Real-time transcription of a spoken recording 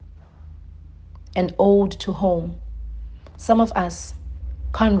and ode to home. Some of us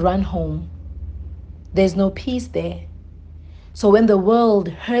can't run home. There's no peace there. So when the world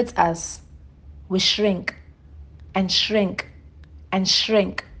hurts us, we shrink and shrink and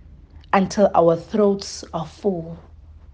shrink until our throats are full.